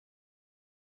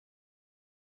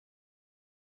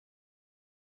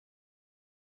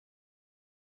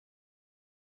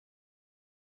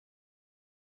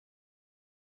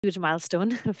huge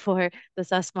milestone for the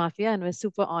SUS Mafia, and we're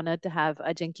super honored to have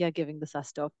Ajinkya giving the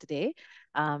SUS talk today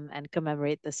and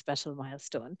commemorate this special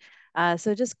milestone.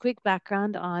 So, just quick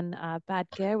background on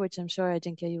PadCare, which I'm sure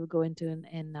Ajinkya you will go into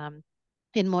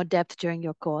in more depth during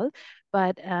your call,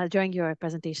 but during your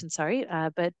presentation, sorry.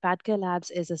 But PadCare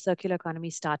Labs is a circular economy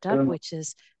startup which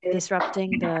is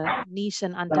disrupting the niche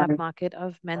and untapped market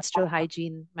of menstrual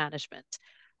hygiene management.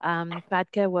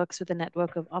 PadCare works with a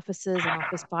network of offices and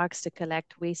office parks to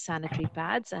collect waste sanitary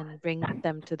pads and bring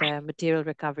them to their material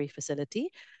recovery facility.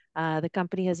 The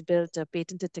company has built a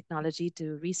patented technology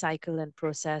to recycle and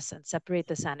process and separate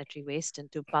the sanitary waste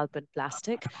into pulp and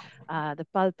plastic. The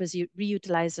pulp is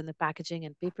reutilized in the packaging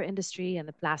and paper industry, and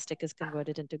the plastic is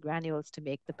converted into granules to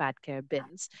make the PadCare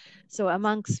bins. So,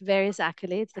 amongst various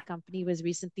accolades, the company was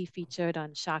recently featured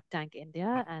on Shark Tank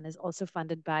India and is also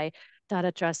funded by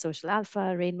Tata Trust Social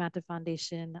Alpha, Rain Matter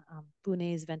Foundation,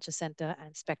 Pune's Venture Center,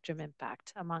 and Spectrum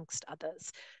Impact, amongst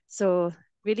others. So,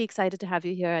 really excited to have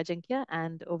you here, Ajinkya,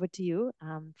 and over to you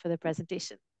for the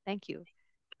presentation. Thank you.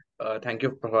 Thank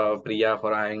you, Priya,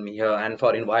 for having me here and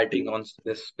for inviting on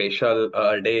this special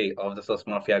day of the SUS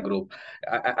Mafia Group.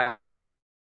 I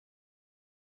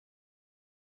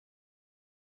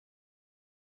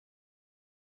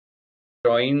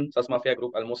joined SUS Mafia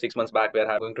Group almost 6 months back, where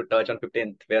I have going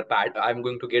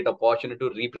to get opportunity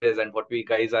to represent and how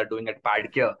we are converting the youth Sanitary Napkin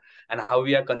Disposal, and how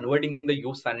we are converting the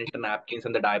youth Sanitary Napkins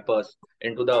and the diapers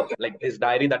into the like this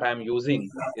diary that I am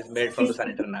using is made from the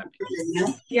Sanitary Napkins.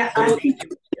 So Yeah, thank you.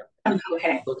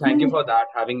 Yeah. So thank you for that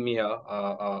having me here.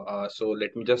 So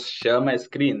let me just share my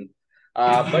screen.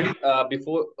 But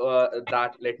before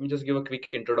that, let me just give a quick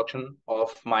introduction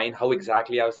of mine, how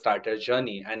exactly I've started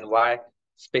journey and why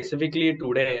specifically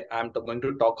today I'm going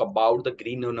to talk about the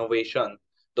green innovation.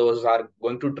 Those are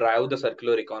going to drive the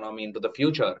circular economy into the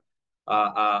future.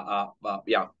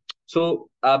 Yeah. So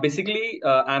basically,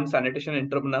 I'm sanitation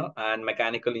entrepreneur and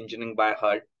mechanical engineering by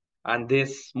heart, and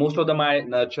this most of my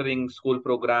nurturing school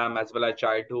program as well as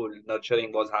childhood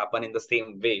nurturing was happen in the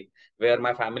same way, where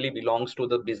my family belongs to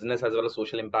the business as well as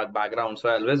social impact background, so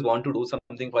I always want to do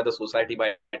something for the society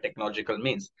by technological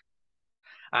means.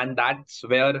 And that's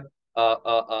where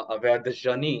this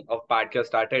journey of PadCare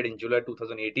started in July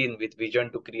 2018 with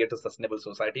vision to create a sustainable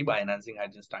society by enhancing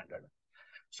hygiene standard.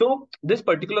 So this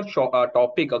particular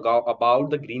topic about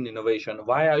the green innovation,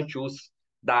 why I choose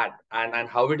that, and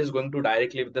how it is going to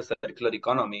directly with the circular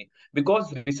economy,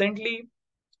 because recently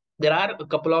there are a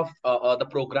couple of the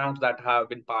programs that have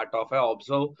been part of. I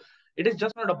observe it is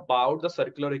just not about the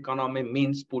circular economy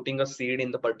means putting a seed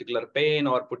in the particular pane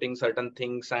or putting certain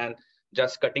things and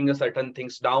just cutting a certain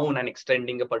things down and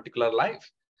extending a particular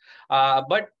life.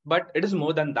 But it is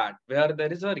more than that, where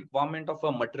there is a requirement of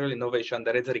a material innovation.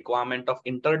 There is a requirement of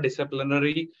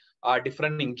interdisciplinary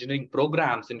different engineering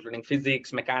programs, including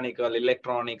physics, mechanical,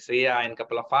 electronics, AI, and a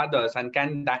couple of others, and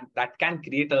that can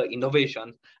create a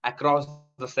innovation across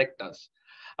the sectors.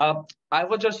 I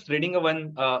was just reading a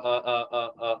one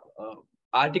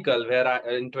article where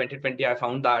in 2020 I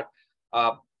found that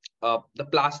uh, the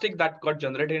plastic that got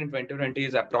generated in 2020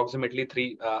 is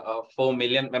approximately 4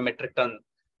 million metric ton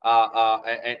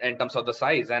in terms of the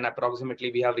size, and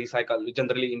approximately we have recycled,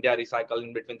 generally India recycle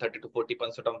in between 30 to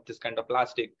 40% of this kind of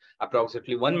plastic.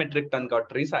 Approximately 1 metric ton got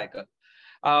recycled,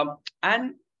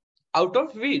 and out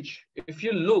of which, if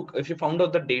you found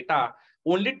out the data,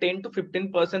 only 10 to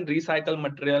 15% recycled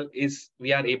material is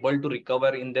we are able to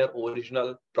recover in their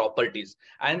original properties.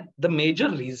 And the major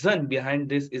reason behind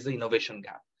this is the innovation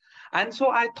gap. And so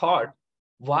I thought,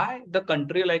 why the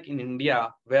country like in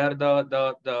India, where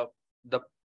the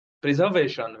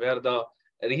preservation, where the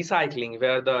recycling,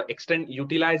 where the extent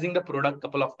utilizing the product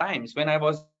couple of times. When I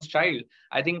was child,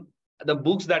 I think the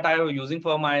books that I was using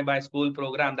for my school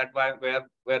program that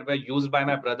were used by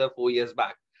my brother 4 years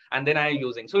back, and then I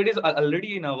using. So it is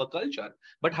already in our culture,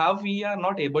 but how we are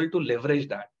not able to leverage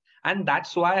that. And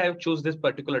that's why I chose this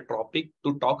particular topic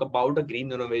to talk about the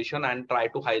green innovation and try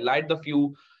to highlight the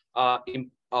few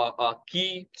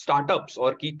key startups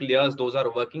or key players. Those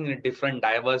are working in a different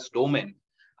diverse domain,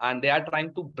 and they are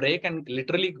trying to break and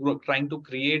literally trying to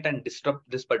create and disrupt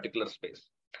this particular space.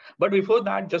 But before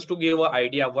that, just to give an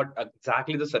idea what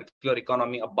exactly the circular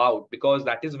economy about, because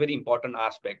that is very important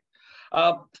aspect.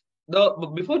 Uh, the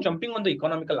Before jumping on the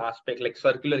economical aspect, like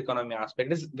circular economy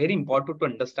aspect, it is very important to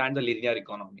understand the linear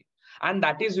economy, and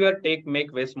that is where take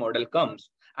make waste model comes,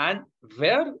 and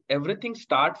where everything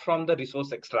starts from the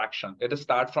resource extraction. It is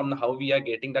start from how we are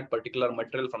getting that particular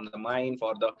material from the mine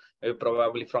for the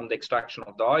probably from the extraction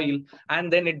of the oil,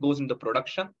 and then it goes into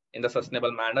production in the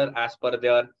sustainable manner as per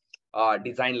their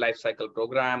design life cycle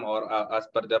program, or as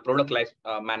per the product life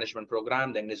management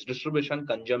program. Then is distribution,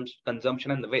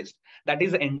 consumption, and the waste. That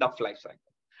is the end of life cycle.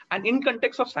 And in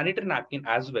context of sanitary napkin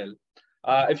as well,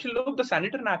 if you look the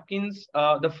sanitary napkins,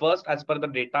 the first, as per the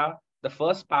data, the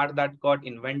first part that got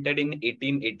invented in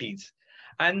 1880s.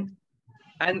 And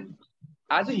and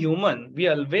as a human, we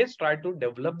always try to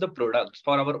develop the products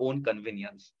for our own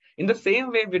convenience. In the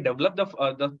same way, we developed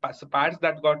the parts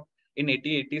that got in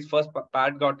 1880s. First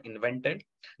part got invented,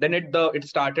 then it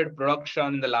started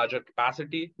production in the larger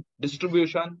capacity,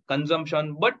 distribution,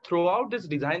 consumption. But throughout this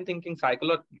design thinking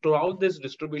cycle, or throughout this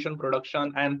distribution,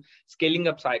 production, and scaling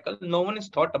up cycle, no one has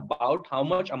thought about how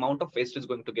much amount of waste is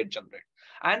going to get generated.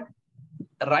 And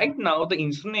right now, the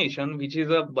incineration, which is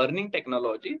a burning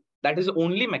technology, that is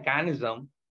only mechanism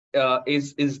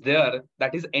is there,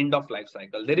 that is end of life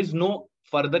cycle. There is no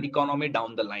further economy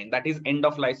down the line. That is end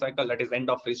of life cycle, that is end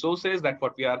of resources, that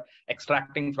what we are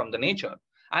extracting from the nature.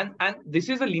 And this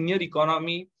is a linear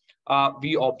economy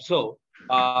we observe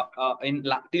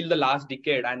till the last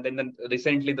decade, and then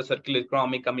recently the circular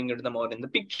economy coming into the more in the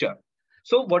picture.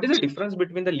 So what is the difference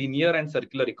between the linear and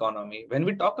circular economy? When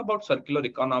we talk about circular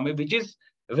economy, which is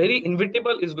very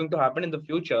inevitable is going to happen in the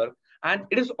future, and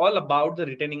it is all about the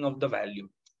retaining of the value,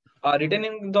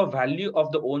 retaining the value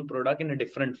of the own product in a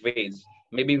different ways.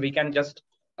 Maybe we can just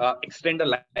extend the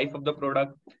life of the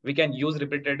product. We can use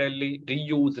repeatedly,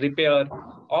 reuse, repair,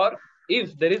 or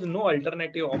if there is no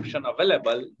alternative option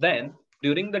available, then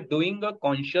during the doing a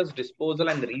conscious disposal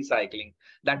and recycling,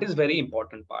 that is very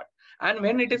important part. And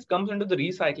when it is comes into the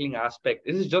recycling aspect,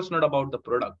 it is just not about the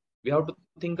product. We have to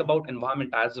think about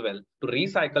environment as well. To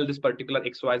recycle this particular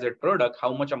XYZ product,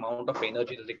 how much amount of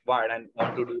energy is required, and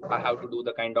want to do, I have to do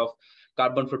the kind of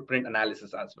carbon footprint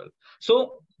analysis as well.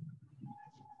 So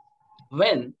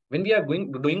when we are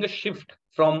doing a shift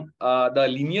from the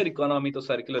linear economy to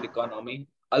circular economy,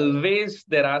 always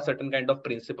there are certain kind of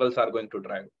principles are going to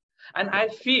drive. And I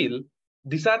feel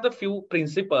these are the few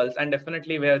principles, and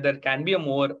definitely where there can be a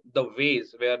more the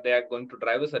ways where they are going to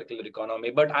drive the circular economy.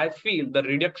 But I feel the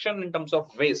reduction in terms of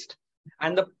waste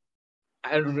and the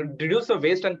reduce the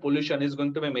waste and pollution is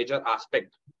going to be a major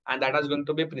aspect, and that is going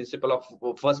to be a principle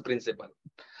of first principle.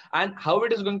 And how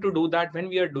it is going to do that, when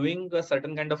we are doing a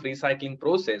certain kind of recycling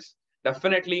process,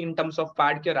 definitely in terms of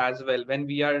pad care as well, when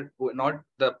we are not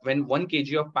the when 1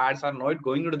 kg of pads are not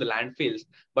going into the landfills,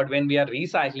 but when we are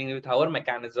recycling with our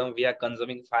mechanism, we are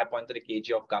consuming 5.3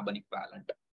 kg of carbon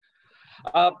equivalent.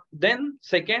 Then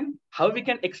second, how we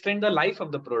can extend the life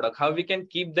of the product, how we can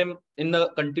keep them in the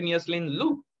continuously in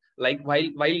loop, like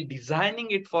while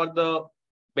designing it for the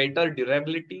better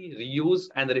durability, reuse,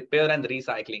 and repair and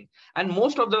recycling. And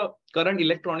most of the current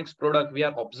electronics product we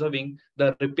are observing,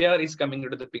 the repair is coming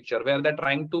into the picture, where they're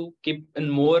trying to keep in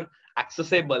more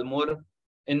accessible, more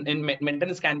in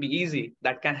maintenance can be easy,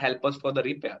 that can help us for the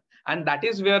repair. And that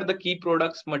is where the key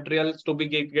products materials to be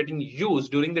getting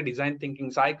used during the design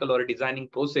thinking cycle or designing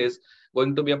process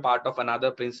going to be a part of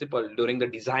another principle during the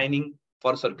designing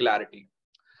for circularity.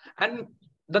 And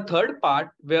the third part,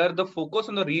 where the focus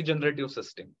on the regenerative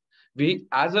system, we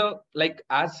as a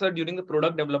during the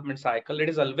product development cycle, it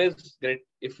is always great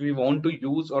if we want to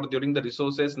use, or during the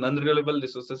resources, non-renewable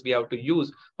resources we have to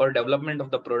use for development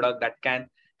of the product, that can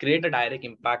create a direct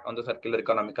impact on the circular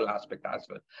economical aspect as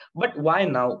well. But why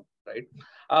now, right?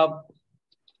 uh,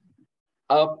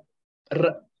 uh,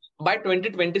 by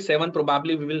 2027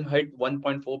 probably we will hit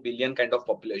 1.4 billion kind of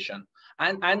population,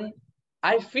 and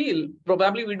I feel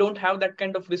probably we don't have that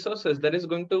kind of resources. There is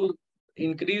going to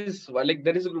increase, like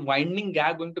there is a winding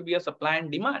gap going to be a supply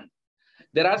and demand.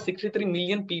 There are 63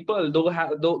 million people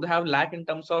though they have lack in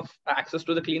terms of access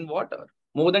to the clean water.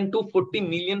 More than 240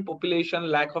 million population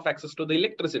lack of access to the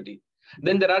electricity.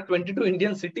 Then there are 22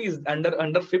 Indian cities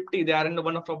under 50. They are in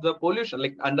one of the pollution,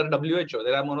 like under WHO.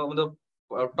 They are one of the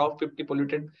top 50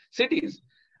 polluted cities.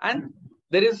 And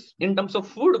there is, in terms of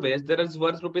food waste, there is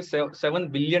worth rupees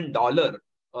 $7 billion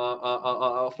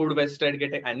food wasted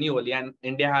getting annually, and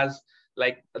India has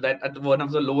like that at one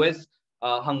of the lowest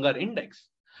hunger index.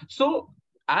 So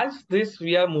as this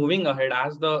we are moving ahead,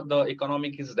 as the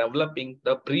economic is developing,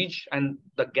 the breach and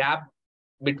the gap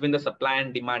between the supply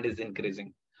and demand is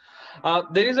increasing.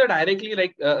 There is a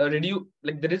directly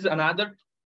there is another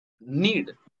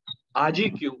need,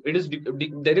 RGQ. It is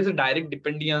there is a direct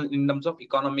dependence in terms of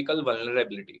economical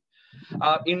vulnerability.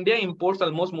 India imports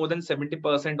almost more than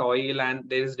 70% oil, and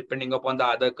there is depending upon the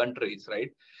other countries,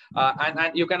 right?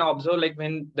 And you can observe, like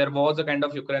when there was a kind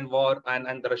of Ukraine war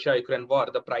and the Russia-Ukraine war,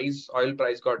 the oil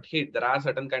price got hit. There are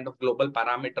certain kind of global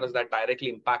parameters that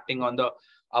directly impacting on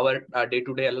our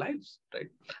day-to-day lives, right?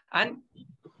 And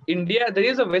India, there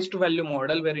is a waste to value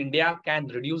model where India can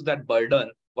reduce that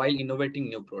burden while innovating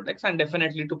new products, and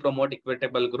definitely to promote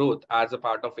equitable growth as a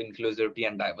part of inclusivity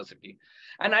and diversity.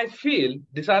 And I feel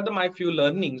these are my few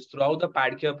learnings throughout the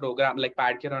PadCare program, like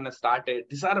PadCare when I started.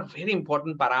 These are very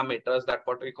important parameters that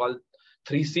what we call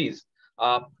three C's.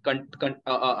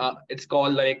 It's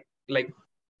called like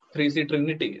 3C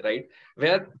Trinity, right?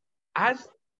 Where as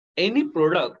any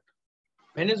product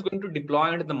when it's going to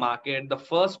deploy into the market, the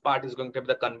first part is going to be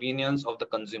the convenience of the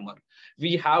consumer.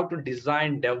 We have to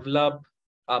design, develop,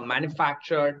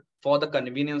 manufacture for the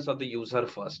convenience of the user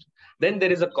first. Then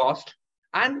there is a cost.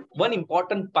 And one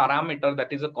important parameter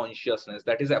that is a consciousness,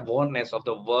 that is awareness of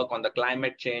the work on the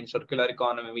climate change, circular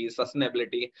economy,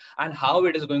 sustainability, and how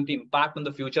it is going to impact on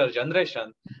the future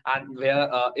generation, and where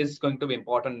is going to be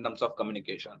important in terms of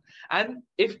communication. And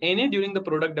if any during the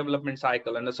product development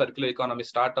cycle and the circular economy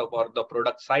startup or the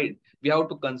product side, we have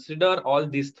to consider all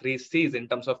these three C's in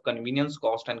terms of convenience,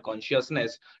 cost, and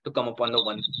consciousness to come upon the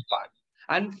one part.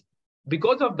 And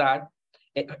because of that,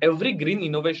 every green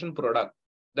innovation product,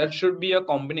 there should be a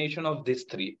combination of these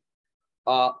three.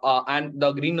 And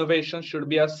the green innovation should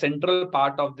be a central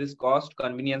part of this cost,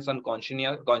 convenience, and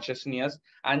consciousness.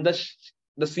 And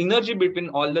the synergy between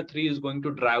all the three is going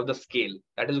to drive the scale.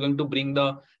 That is going to bring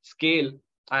the scale,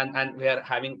 and we are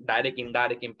having direct,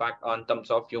 indirect impact on terms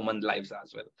of human lives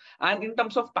as well. And in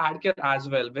terms of PadCare as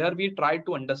well, where we tried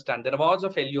to understand, there was a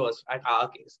failures at our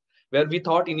case, where we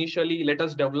thought initially, let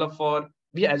us develop for,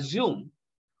 we assume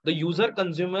the user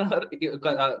consumer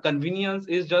convenience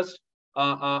is just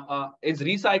is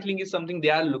recycling is something they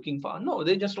are looking for. No,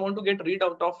 they just want to get rid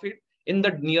out of it in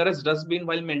the nearest dustbin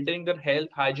while maintaining their health,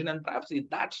 hygiene, and privacy.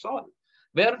 That's all.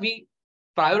 Where we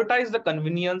prioritize the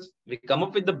convenience, we come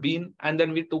up with the bin, and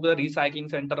then we took the recycling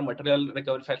center, material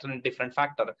recovery factor, and different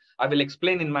factor. I will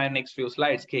explain in my next few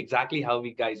slides exactly how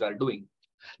we guys are doing.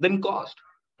 Then cost,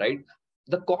 right?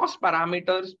 The cost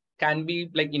parameters can be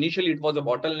like initially it was a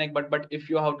bottleneck, but if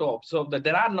you have to observe that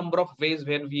there are a number of ways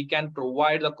where we can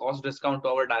provide the cost discount to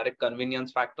our direct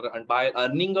convenience factor, and by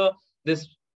earning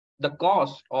the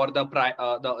cost or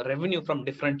the revenue from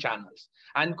different channels.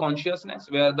 And consciousness,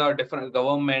 where the different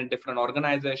government, different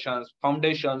organizations,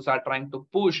 foundations are trying to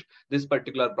push these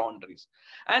particular boundaries.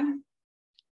 And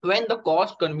when the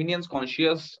cost, convenience,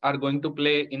 conscious are going to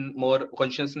play in more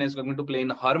consciousness, going to play in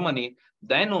harmony,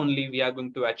 then only we are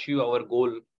going to achieve our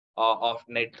goal of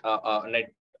net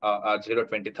zero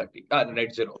 2030,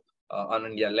 net zero on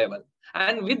India level.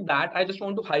 And with that, I just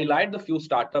want to highlight the few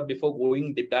startups before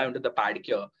going deep dive into the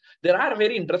PadCare. There are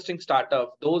very interesting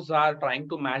startups. Those are trying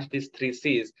to match these three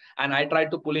C's, and I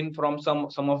tried to pull in from some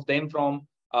of them from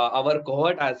our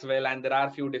cohort as well. And there are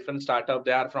a few different startups.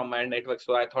 They are from my network,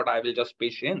 so I thought I will just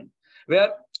pitch in.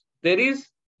 Where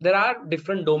there are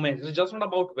different domains. It's just not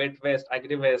about wet waste,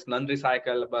 agri waste,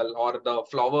 non-recyclable, or the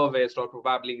flower waste, or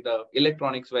probably the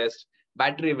electronics waste,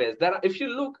 battery waste. There are, if you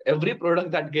look, every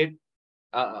product that get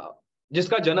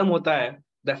जिसका जन्म होता है,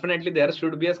 definitely there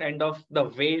should be a kind of the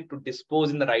way to dispose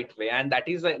in the right way, and that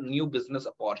is a new business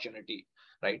opportunity,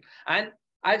 right? And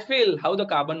I feel how the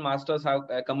carbon masters have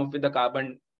come up with the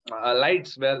carbon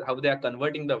lights, where how they are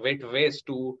converting the wet waste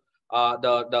to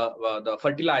the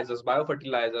fertilizers,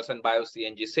 biofertilizers, and bio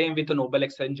CNG. Same with the Nobel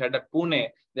Exchange at Pune.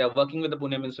 They are working with the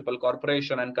Pune Municipal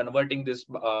Corporation and converting this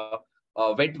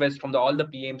wet waste from all the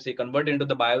PMC, convert into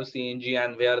the bio CNG,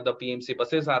 and where the PMC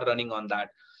buses are running on that.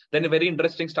 Then a very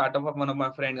interesting startup of one of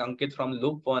my friends, Ankit from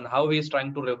Loop One, how he is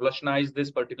trying to revolutionize this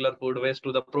particular food waste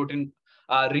to the protein,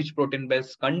 rich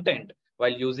protein-based content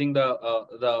while using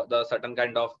the certain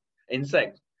kind of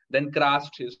insect. Then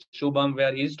Crast is Shubham,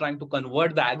 where he's trying to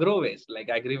convert the agro waste, like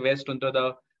agri waste, into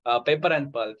the paper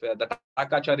and pulp. Where the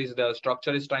Takachar is the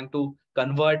structure is trying to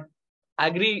convert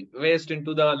agri waste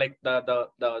into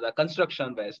the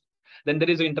construction waste. Then there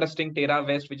is an interesting Terra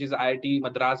Waste, which is IIT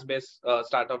Madras based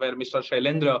startup, where Mr.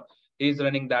 Shailendra is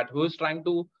running that, who is trying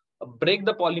to break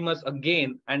the polymers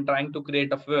again and trying to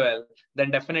create a fuel.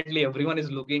 Then definitely everyone is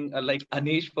looking like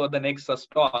Anish for the next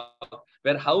SusTalk,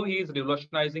 where how he is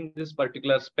revolutionizing this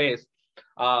particular space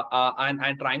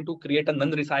and trying to create a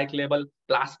non-recyclable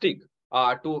plastic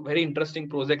to very interesting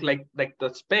project like the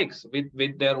specs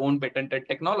with their own patented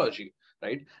technology,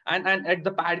 right? And at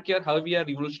the PadCare, how we are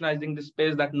revolutionizing this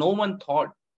space that no one thought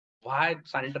why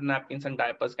sanitary napkins and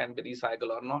diapers can be recycled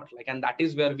or not. Like, and that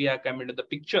is where we are coming into the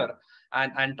picture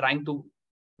and trying to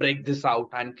break this out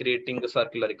and creating the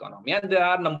circular economy. And there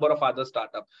are a number of other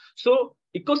startups. So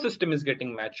ecosystem is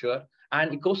getting mature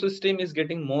and ecosystem is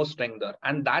getting more strengthened.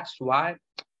 And that's why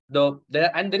there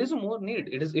is a more need.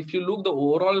 It is, if you look the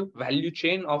overall value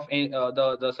chain of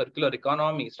the circular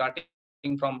economy, starting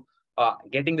from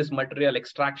getting this material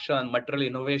extraction, material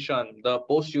innovation, the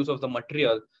post use of the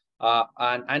material,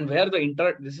 and where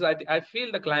this is I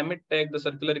feel the climate tech, the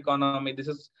circular economy, this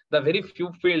is the very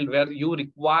few field where you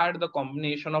require the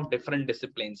combination of different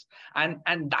disciplines, and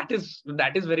that is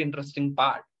very interesting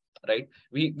part, right?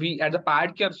 We at the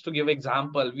PadCares, to give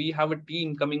example, we have a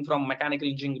team coming from mechanical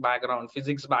engineering background,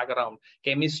 physics background,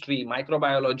 chemistry,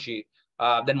 microbiology,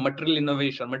 then material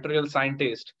innovation, material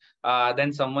scientist,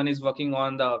 then someone is working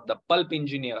on the pulp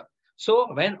engineer.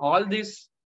 So when all this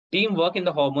teamwork in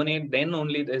the harmony, then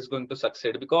only is going to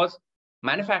succeed, because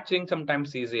manufacturing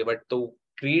sometimes easy, but to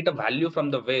create a value from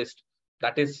the waste,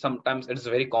 that is sometimes it's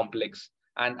very complex.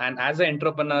 And as an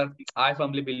entrepreneur, I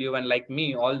firmly believe, and like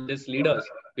me, all these leaders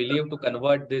believe to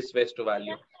convert this waste to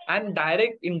value. And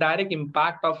direct indirect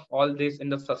impact of all this in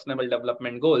the sustainable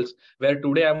development goals, where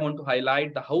today I want to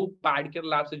highlight the how PadCare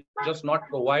Labs is just not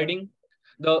providing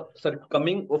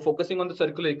coming or focusing on the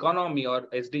circular economy or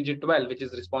SDG 12, which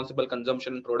is responsible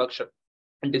consumption, production,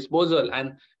 and disposal.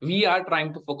 And we are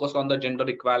trying to focus on the gender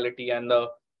equality and the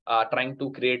trying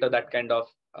to create that kind of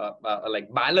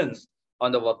like balance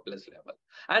on the workplace level.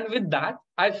 And with that,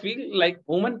 I feel like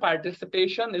women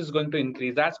participation is going to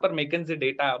increase. As per McKinsey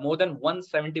data, more than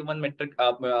 171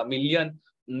 million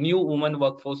new women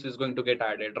workforce is going to get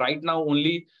added. Right now,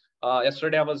 only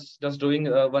yesterday I was just doing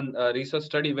one research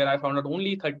study where I found out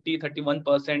only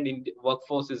 31% in the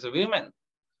workforce is women,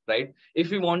 right? If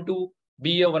we want to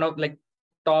be one of like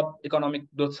top economic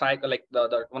growth cycle, like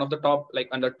the one of the top like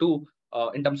under two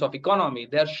in terms of economy,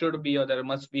 there should be or there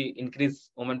must be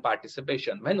increased women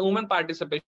participation. When women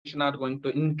participation are going to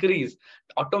increase,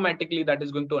 automatically that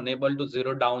is going to enable to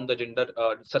zero down the gender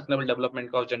sustainable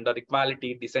development of gender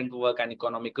equality, decent work, and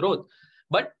economic growth.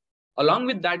 But along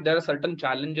with that, there are certain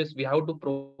challenges. We have to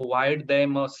provide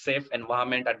them a safe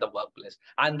environment at the workplace,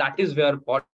 and that is where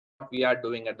what we are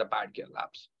doing at the PadCare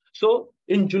Labs. So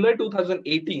in July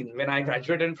 2018, when I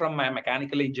graduated from my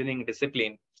mechanical engineering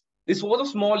discipline, this was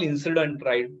a small incident,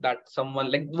 right? That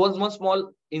someone like was one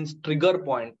small trigger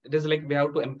point. It is like we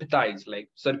have to empathize. Like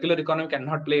circular economy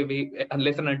cannot play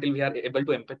unless and until we are able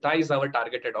to empathize our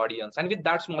targeted audience. And with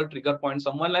that small trigger point,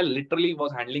 someone like literally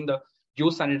was handling the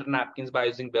use sanitary napkins by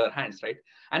using bare hands, right?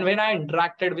 And when I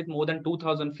interacted with more than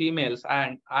 2,000 females,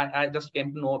 and I just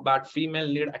came to know about female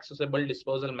need accessible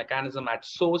disposal mechanism at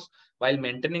source while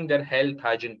maintaining their health,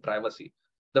 hygiene, privacy.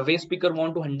 The waste speaker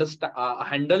want to understand,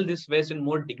 handle this waste in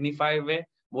more dignified way,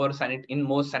 in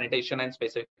more sanitation and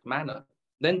specific manner.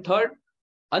 Then third,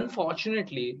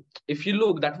 unfortunately, if you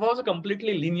look, that was a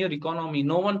completely linear economy.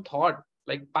 No one thought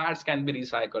like pads can be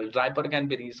recycled, diaper can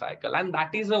be recycled, and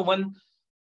that is a one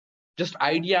just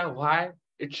idea why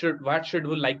should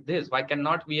we like this? Why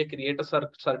cannot we create a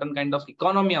certain kind of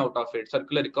economy out of it,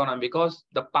 circular economy? Because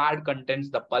the pad contains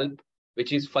the pulp,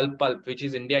 which is full pulp, which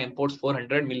is India imports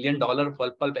 $400 million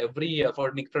full pulp every year for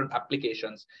different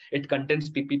applications. It contains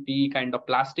PPP kind of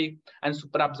plastic and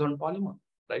superabsorbent polymer,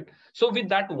 right? So with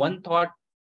that one thought,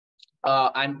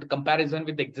 and comparison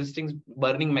with the existing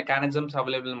burning mechanisms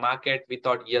available in the market, we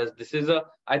thought, yes, this is a,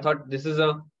 I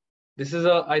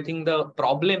think, the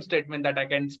problem statement that I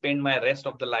can spend my rest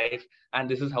of the life. And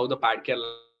this is how the PadCare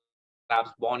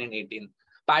Labs born in 18.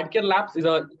 PadCare Labs is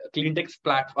a clean tech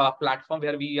platform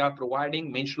where we are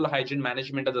providing menstrual hygiene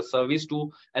management as a service to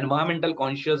environmental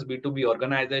conscious B2B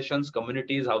organizations,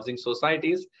 communities, housing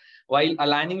societies, while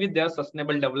aligning with their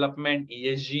sustainable development,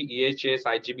 ESG, EHS,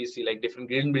 IGBC, like different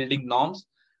green building norms,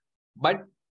 but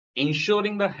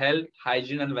ensuring the health,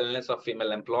 hygiene, and wellness of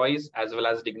female employees, as well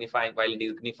as dignifying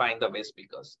the waste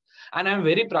speakers. And I'm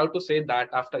very proud to say that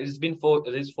after it's been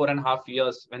 4.5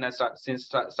 years when I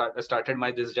started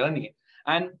my this journey.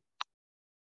 And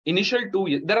initial 2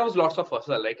 years, there was lots of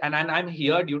hustle, like, and I'm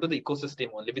here due to the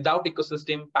ecosystem only. Without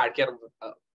ecosystem, PadCare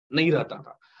nahi rehta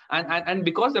tha. And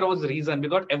because there was a reason,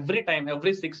 because every time,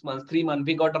 every 6 months, 3 months,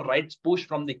 we got a right push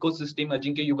from the ecosystem.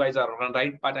 Ajinkya, you guys are on the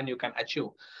right path and you can achieve.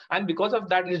 And because of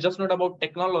that, it's just not about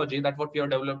technology that what we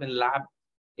have developed in lab.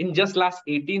 In just last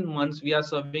 18 months, we are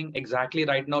serving exactly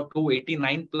right now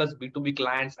 289 plus B2B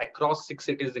clients across 6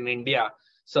 cities in India,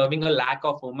 serving a lakh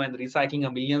of women, recycling a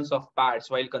millions of parts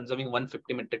while consuming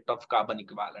 150 metric ton of carbon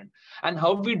equivalent. And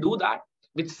how we do that?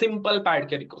 With simple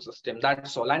PadCare ecosystem.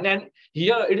 That's all. And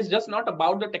here it is just not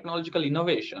about the technological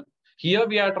innovation. Here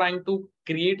we are trying to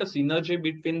create a synergy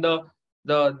between the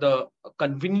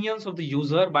convenience of the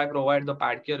user by providing the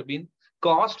PadCare bin.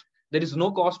 Cost, there is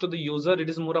no cost to the user. It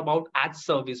is more about as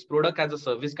service, product as a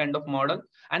service kind of model.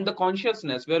 And the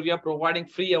consciousness, where we are providing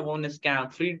free awareness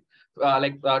camp, free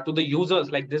to the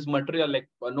users, like this material, like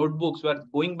notebooks were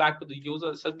going back to the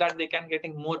users, such that they can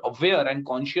getting more aware and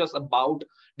conscious about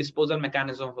disposal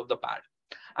mechanisms of the pad.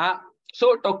 uh,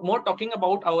 talking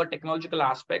about our technological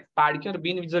aspect, PadCare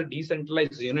being is a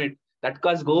decentralized unit that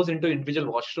goes into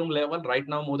individual washroom level. Right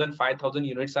now, more than 5,000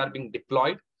 units are being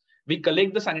deployed. We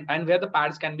collect the and where the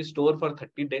pads can be stored for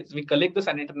 30 days. We collect the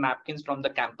sanitary napkins from the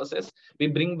campuses. We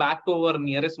bring back to our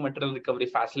nearest material recovery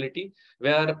facility,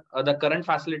 where the current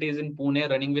facility is in Pune,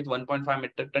 running with 1.5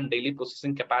 metric ton daily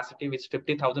processing capacity, which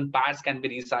 50,000 pads can be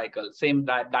recycled. Same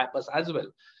diapers as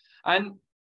well. And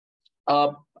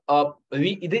uh,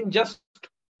 we didn't just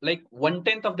like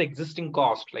 1/10 of the existing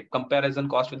cost, like comparison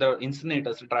cost with the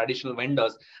incinerators, traditional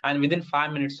vendors, and within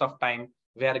 5 minutes of time,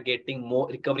 we are getting more,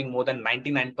 recovering more than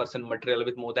 99% material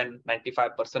with more than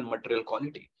 95% material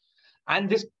quality. And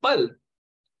this pulp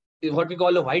is what we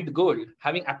call a white gold,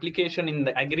 having application in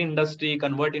the agri industry,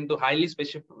 convert into highly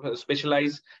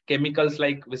specialized chemicals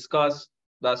like viscose,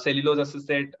 the cellulose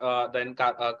acetate, then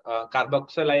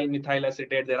carboxylyl methyl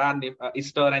acetate. There are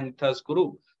ester and ethers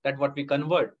group that what we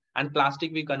convert, and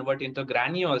plastic we convert into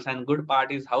granules. And good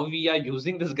part is how we are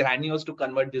using these granules to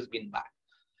convert this bin back.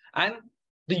 And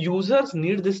the users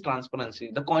need this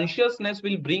transparency. The consciousness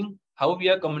will bring how we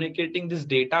are communicating this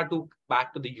data to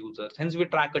back to the users. Hence, we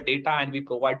track a data and we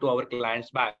provide to our clients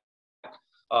back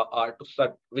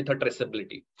with a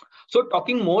traceability. So,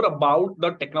 talking more about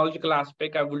the technological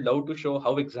aspect, I would love to show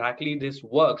how exactly this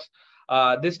works.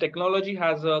 This technology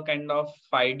has a kind of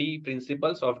 5D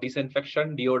principles of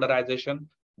disinfection, deodorization,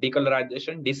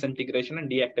 decolorization, disintegration,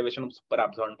 and deactivation of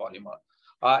superabsorbent polymer.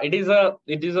 It is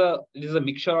a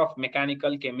mixture of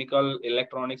mechanical, chemical,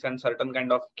 electronics, and certain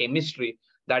kind of chemistry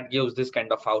that gives this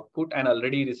kind of output, and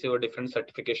already receive a different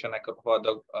certification for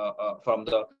the from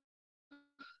the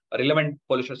relevant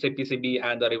pollution CPCB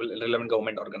and the relevant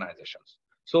government organizations.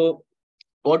 So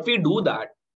what we do that,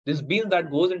 this beans that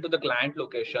goes into the client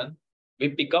location, we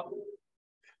pick up,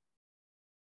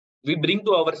 we bring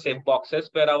to our safe boxes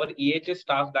where our EHS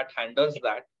staff that handles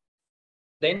that.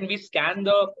 Then we scan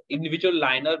the individual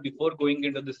liner before going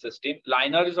into the system.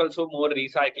 Liner is also more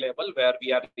recyclable, where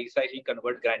we are recycling,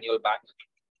 convert granule back.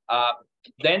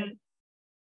 Then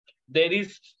there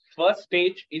is first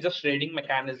stage is a shredding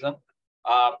mechanism,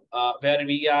 where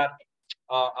we are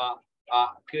uh, uh, uh,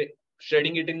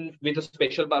 shredding it in with a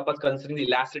special purpose, considering the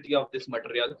elasticity of this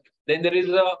material. Then there is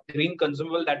a green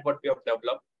consumable that what we have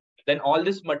developed. Then all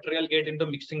this material get into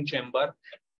mixing chamber.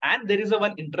 And there is a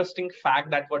one interesting fact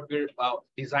that what we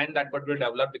designed, that what we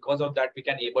developed, because of that we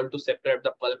can able to separate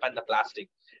the pulp and the plastic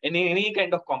in any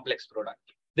kind of complex product.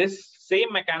 This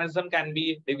same mechanism can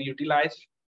be utilized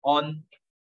on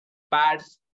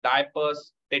pads,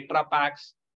 diapers, tetra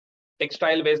packs,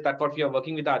 textile waste, that what we are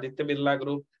working with the Aditya Birla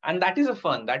group. And that is a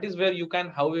fun. That is where you can,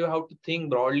 how you have to think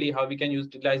broadly, how we can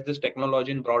utilize this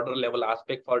technology in broader level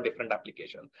aspect for different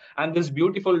applications. And this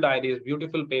beautiful diaries,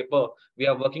 beautiful paper, we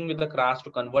are working with the crafts to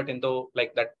convert into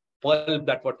like that pulp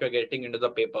that what we're getting into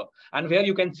the paper. And where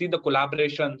you can see the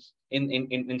collaborations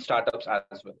in startups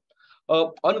as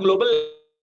well. On global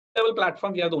level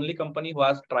platform, we are the only company who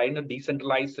has tried a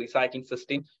decentralized recycling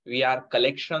system. We are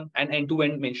collection and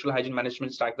end-to-end menstrual hygiene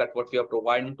management stack that what we are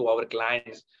providing to our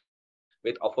clients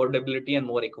with affordability and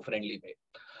more eco-friendly way.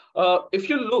 If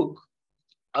you look,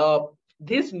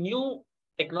 these new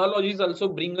technologies also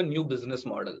bring a new business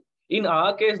model. In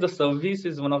our case, the service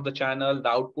is one of the channel, the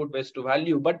output waste to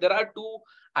value, but there are two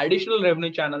additional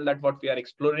revenue channel that what we are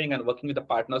exploring and working with the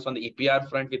partners on the EPR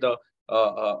front with the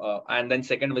and then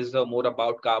second is more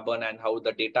about carbon and how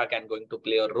the data can going to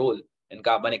play a role in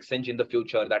carbon exchange in the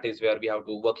future. That is where we have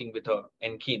to working with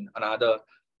Enkeen, another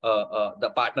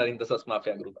the partner in the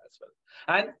SusMafia group as well.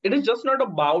 And it is just not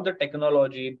about the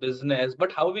technology business,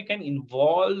 but how we can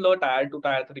involve the tier 2,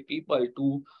 tier 3 people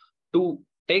to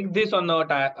take this on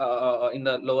the in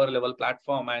the lower level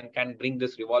platform and can bring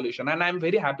this revolution. And I'm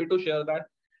very happy to share that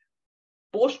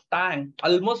post time,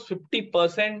 almost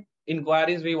 50%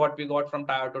 inquiries we what we got from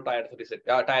tier 2,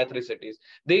 tier 3 cities.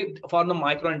 They, for the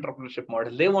micro entrepreneurship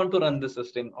model, they want to run the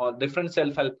system or different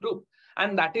self-help group.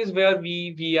 And that is where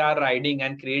we are riding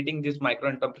and creating this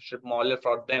micro entrepreneurship model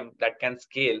for them that can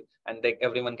scale and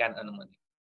everyone can earn money.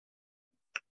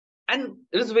 And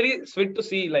it is very sweet to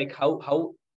see like how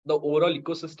the overall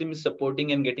ecosystem is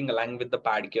supporting and getting aligned with the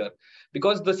PadCare,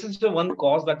 because this is the one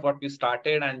cause that what we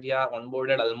started, and we are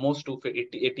onboarded almost to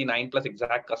 89 plus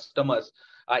exact customers,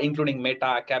 including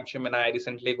Meta, Capgemini,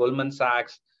 recently Goldman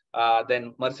Sachs,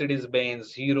 then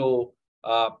Mercedes-Benz, Hero.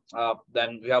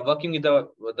 Then we are working with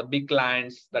the big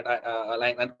clients that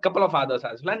like and a couple of others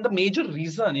as well. And the major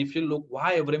reason, if you look,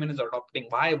 why everyone is adopting,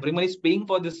 why everyone is paying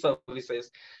for these services,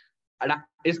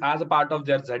 is as a part of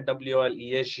their ZWL,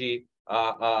 ESG,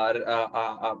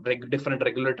 different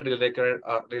regulatory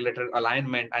related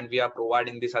alignment, and we are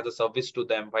providing this as a service to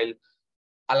them while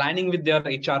aligning with their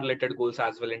HR related goals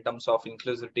as well in terms of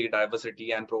inclusivity,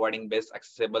 diversity, and providing best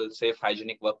accessible, safe,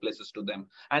 hygienic workplaces to them.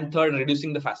 And third,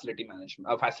 reducing the facility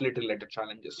management, facility related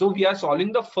challenges. So we are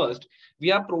solving the first,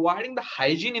 we are providing the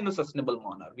hygiene in a sustainable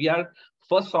manner. We are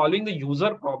first solving the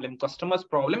user problem, customer's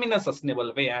problem in a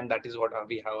sustainable way, and that is what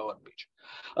we have our page.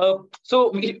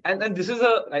 And this is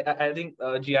I think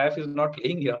GIF is not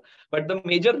playing here, but the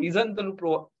major reason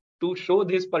to show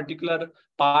this particular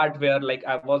part where like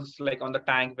I was like on the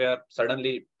tank where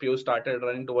suddenly Piyush started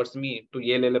running towards me to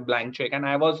yell a blank check, and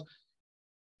I was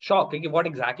shocked, like, what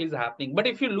exactly is happening. But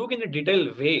if you look in a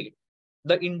detailed way,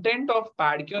 the intent of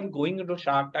PadCare going into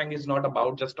Shark Tank is not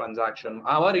about just transaction.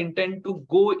 Our intent to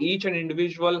go each and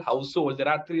individual household. There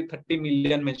are 330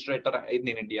 million menstruators in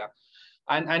India.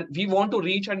 And we want to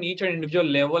reach an each and individual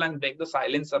level and break the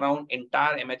silence around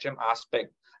entire MHM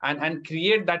aspect and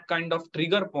create that kind of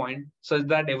trigger point such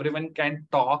that everyone can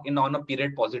talk in on a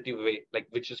period positive way, like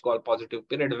which is called positive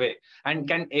period way, and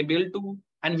can able to,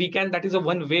 and we can, that is a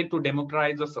one way to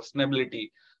democratize the sustainability.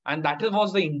 And that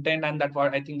was the intent, and that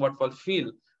what I think what will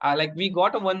feel. Like we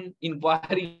got a one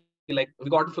inquiry, like we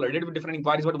got flooded with different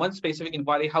inquiries, but one specific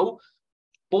inquiry, how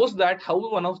post that, how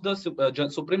one of the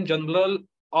Supreme General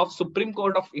of Supreme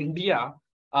Court of India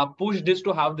pushed this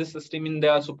to have this system in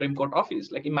their Supreme Court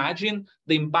office. Like imagine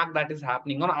the impact that is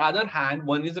happening. On the other hand,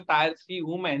 one is a tier 3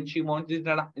 woman, she wants it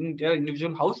in their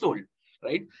individual household,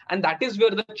 right? And that is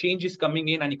where the change is coming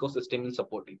in and ecosystem is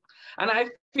supporting. And I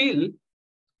feel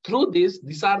through this,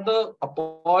 these are the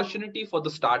opportunity for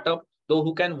the startup, though,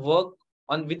 who can work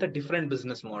on with a different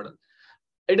business model.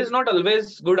 It is not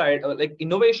always good. Like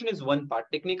innovation is one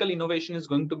part. Technical innovation is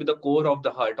going to be the core of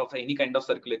the heart of any kind of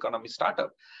circular economy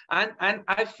startup. And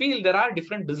I feel there are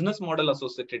different business model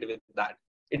associated with that.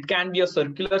 It can be a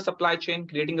circular supply chain,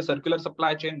 creating a circular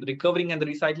supply chain, recovering and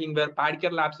recycling, where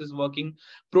PadCare Labs is working,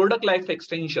 product life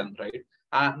extension, right?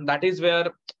 And that is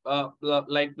where,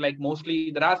 like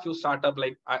mostly there are few startup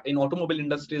like in automobile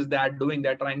industries they're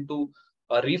trying to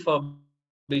refurbish.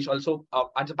 Also,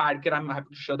 as a PadCare, I'm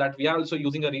happy to show that we are also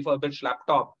using a refurbished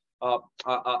laptop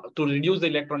to reduce the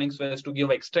electronics waste, to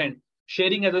give extent.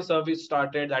 Sharing as a service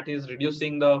started, that is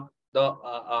reducing the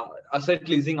asset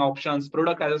leasing options,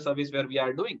 product as a service where we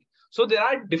are doing. So there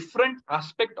are different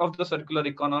aspects of the circular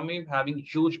economy having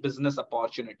huge business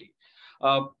opportunity.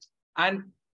 And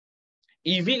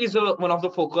EV is one of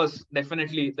the focus,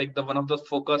 definitely, like the one of the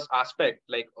focus aspect,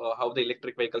 like how the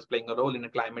electric vehicles playing a role in a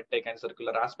climate tech and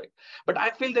circular aspect. But I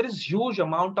feel there is huge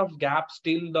amount of gap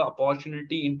still, the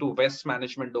opportunity into waste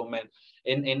management domain,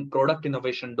 in product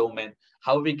innovation domain,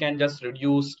 how we can just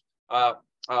uh,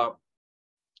 uh,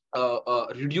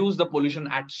 reduce the pollution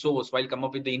at source while come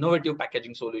up with the innovative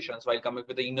packaging solutions, while come up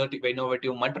with the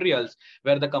innovative materials,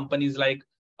 where the companies like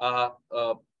uh,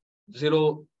 uh,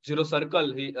 Zero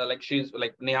Circle, like she's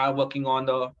like Neha working on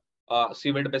the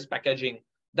seaweed based packaging.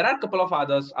 There are a couple of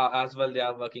others as well they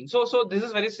are working. So this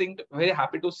is very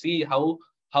happy to see how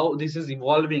this is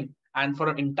evolving, and for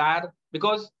an entire,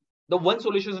 because the one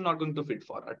solution is not going to fit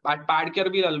for it. But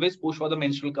PadCare will always push for the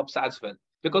menstrual cups as well,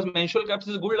 because menstrual cups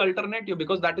is a good alternative,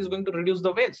 because that is going to reduce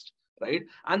the waste, right?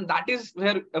 And that is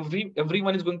where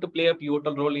everyone is going to play a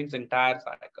pivotal role in its entire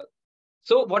cycle.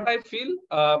 So what I feel,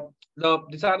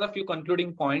 these are the few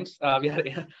concluding points. We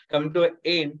are coming to an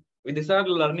end. These are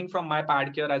learning from my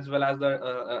PadCare as well as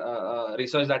the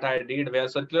research that I did, where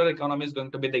circular economy is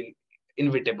going to be the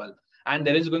inevitable, and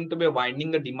there is going to be a winding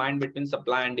the demand between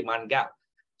supply and demand gap.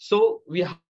 So we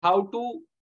have to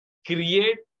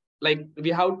create, like we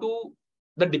have to,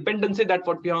 the dependency that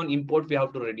what we have on import, we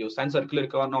have to reduce, and circular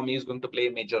economy is going to play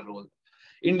a major role.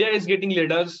 India is getting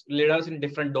leaders in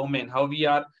different domain. How we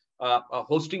are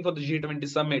hosting for the G20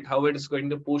 summit, how it is going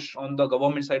to push on the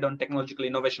government side on technological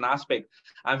innovation aspect.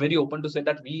 I'm very open to say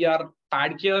that we are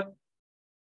PadCare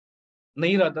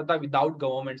nahi rehta tha without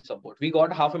government support. We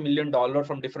got $500,000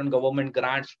 from different government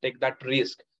grants to take that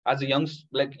risk as a young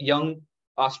student,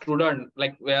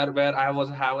 like where I was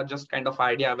have a just kind of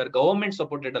idea where government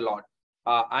supported a lot.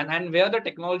 And where the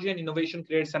technology and innovation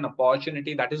creates an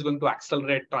opportunity that is going to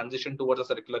accelerate transition towards a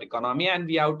circular economy. And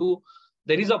we have to,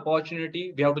 there is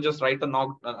opportunity, we have to just write a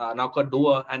knock a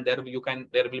door, and there will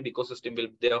be ecosystem will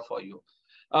be there for you.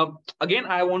 Again,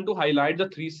 I want to highlight the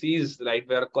 3 C's, like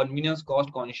where convenience,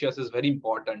 cost conscious is very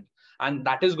important, and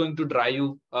that is going to drive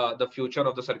you the future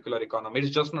of the circular economy.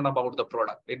 It's just not about the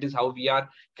product. It is how we are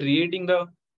creating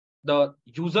the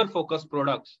user focused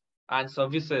products and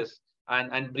services,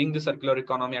 and bring the circular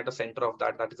economy at the center of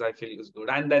that. That is, I feel, is good.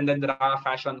 And then there are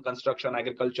fashion, construction,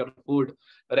 agriculture, food,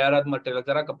 rare earth materials.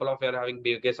 There are a couple of where having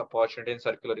biggest opportunity in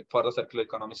circular for the circular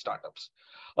economy startups.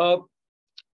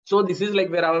 So this is like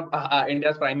where our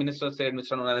India's Prime Minister said,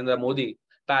 Mr. Narendra Modi,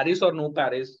 Paris or no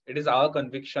Paris, it is our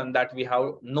conviction that we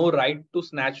have no right to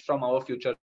snatch from our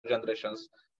future generations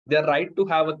their right to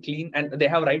have a clean, and they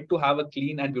have right to have a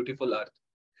clean and beautiful earth.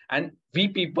 And we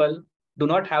people do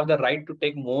not have the right to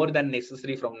take more than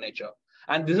necessary from nature.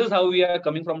 And this is how we are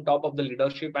coming from top of the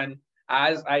leadership. And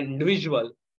as an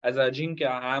individual, as a Ajinkya,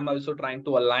 I am also trying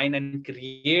to align and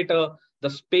create the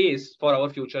space for our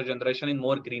future generation in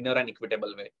more greener and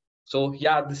equitable way. So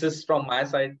yeah, this is from my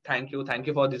side. Thank you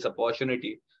for this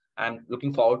opportunity. I'm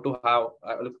looking forward to how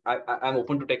I'm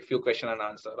open to take few question and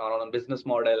answer around a business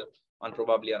model on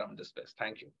probably around this space.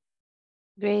 Thank you.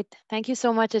 Great. Thank you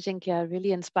so much, Ajinkya.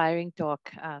 Really inspiring talk.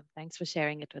 Thanks for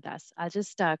sharing it with us. I'll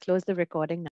just close the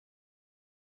recording now.